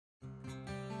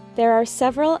There are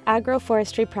several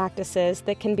agroforestry practices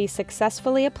that can be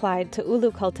successfully applied to ulu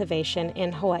cultivation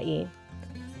in Hawaii.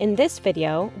 In this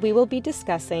video, we will be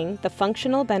discussing the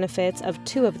functional benefits of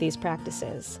two of these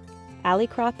practices, alley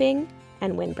cropping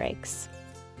and windbreaks.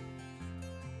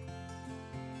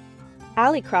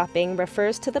 Alley cropping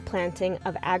refers to the planting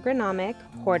of agronomic,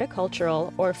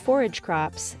 horticultural, or forage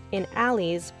crops in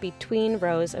alleys between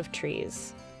rows of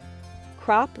trees.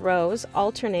 Crop rows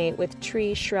alternate with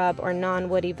tree, shrub, or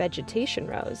non-woody vegetation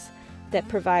rows that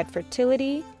provide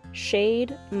fertility,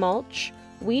 shade, mulch,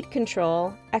 weed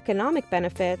control, economic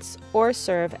benefits, or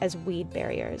serve as weed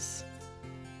barriers.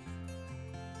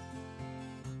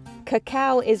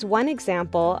 Cacao is one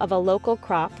example of a local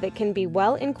crop that can be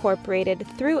well incorporated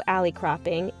through alley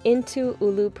cropping into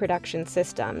ulu production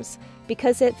systems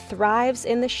because it thrives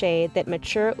in the shade that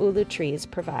mature ulu trees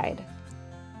provide.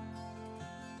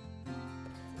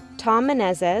 Tom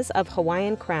Menezes of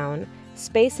Hawaiian Crown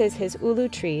spaces his ulu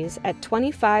trees at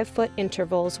 25-foot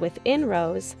intervals within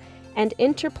rows and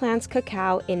interplants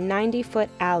cacao in 90-foot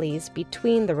alleys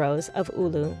between the rows of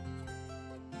ulu.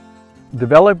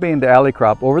 Developing the alley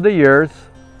crop over the years,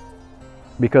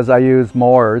 because I use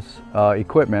mowers,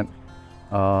 equipment,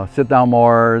 sit-down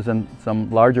mowers and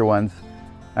some larger ones,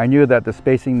 I knew that the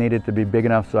spacing needed to be big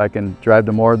enough so I can drive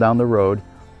the mower down the road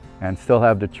and still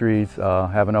have the trees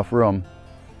have enough room.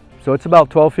 So it's about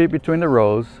 12 feet between the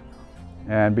rows,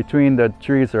 and between the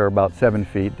trees are about 7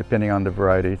 feet depending on the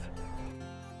varieties.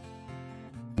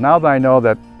 Now that I know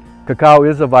that cacao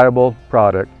is a viable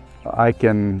product, I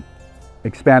can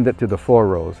expand it to the 4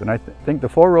 rows. And I think the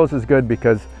 4 rows is good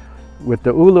because with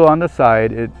the ulu on the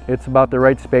side, it's about the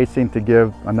right spacing to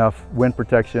give enough wind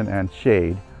protection and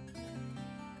shade.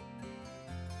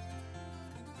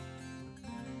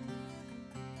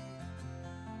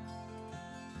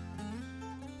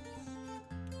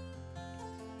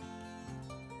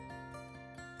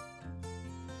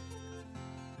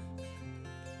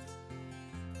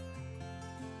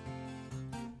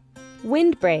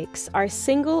 Windbreaks are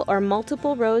single or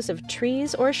multiple rows of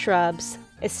trees or shrubs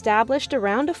established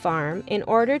around a farm in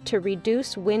order to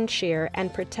reduce wind shear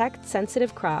and protect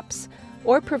sensitive crops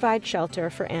or provide shelter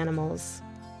for animals.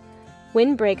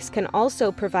 Windbreaks can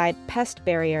also provide pest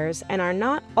barriers and are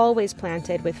not always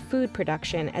planted with food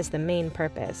production as the main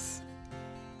purpose.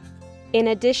 In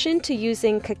addition to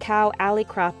using cacao alley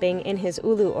cropping in his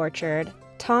ulu orchard,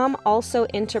 Tom also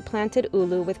interplanted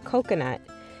ulu with coconut,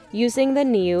 using the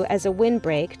niu as a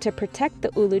windbreak to protect the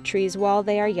ulu trees while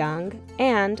they are young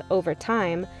and, over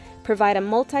time, provide a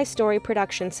multi-story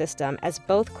production system as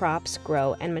both crops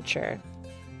grow and mature.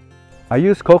 I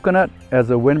use coconut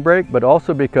as a windbreak, but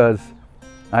also because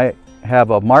I have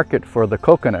a market for the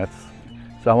coconuts,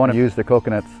 so I want to use the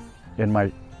coconuts in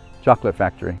my chocolate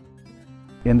factory.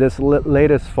 In this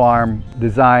latest farm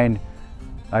design,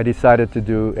 I decided to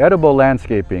do edible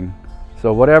landscaping.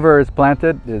 So whatever is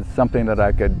planted is something that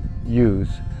I could use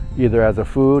either as a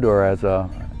food or as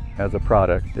a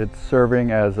product. It's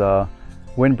serving as a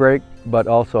windbreak, but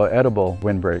also an edible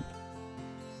windbreak.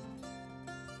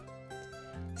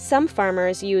 Some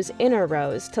farmers use inner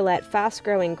rows to let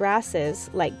fast-growing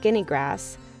grasses, like guinea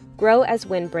grass, grow as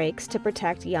windbreaks to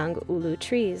protect young ulu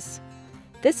trees.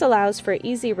 This allows for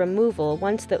easy removal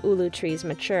once the ulu trees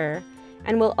mature,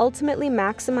 and will ultimately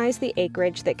maximize the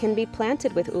acreage that can be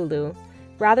planted with ulu,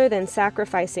 rather than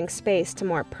sacrificing space to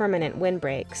more permanent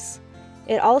windbreaks.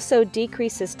 It also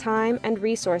decreases time and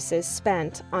resources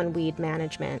spent on weed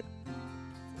management.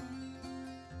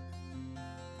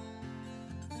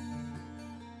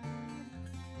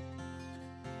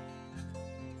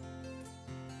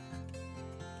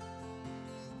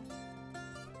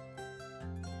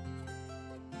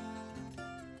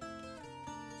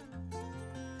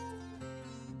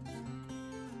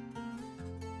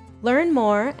 Learn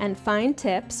more and find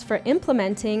tips for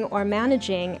implementing or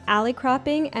managing alley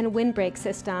cropping and windbreak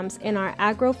systems in our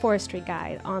agroforestry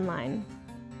guide online.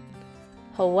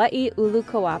 Hawaii Ulu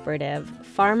Cooperative,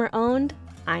 farmer-owned,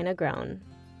 Aina grown.